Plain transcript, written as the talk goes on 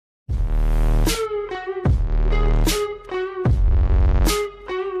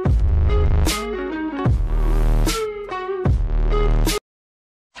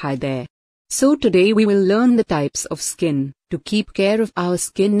Hi there. So today we will learn the types of skin. To keep care of our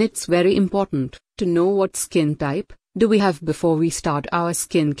skin, it's very important to know what skin type do we have before we start our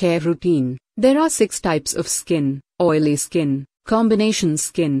skincare routine. There are 6 types of skin: oily skin, combination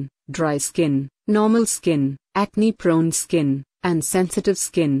skin, dry skin, normal skin, acne-prone skin, and sensitive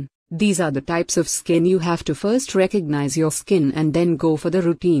skin. These are the types of skin you have to first recognize your skin and then go for the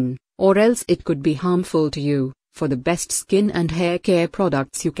routine, or else it could be harmful to you. For the best skin and hair care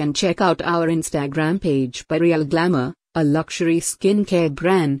products, you can check out our Instagram page Baryal Glamour, a luxury skincare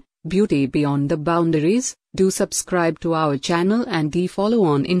brand, beauty beyond the boundaries. Do subscribe to our channel and follow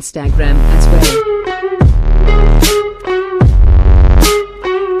on Instagram as well.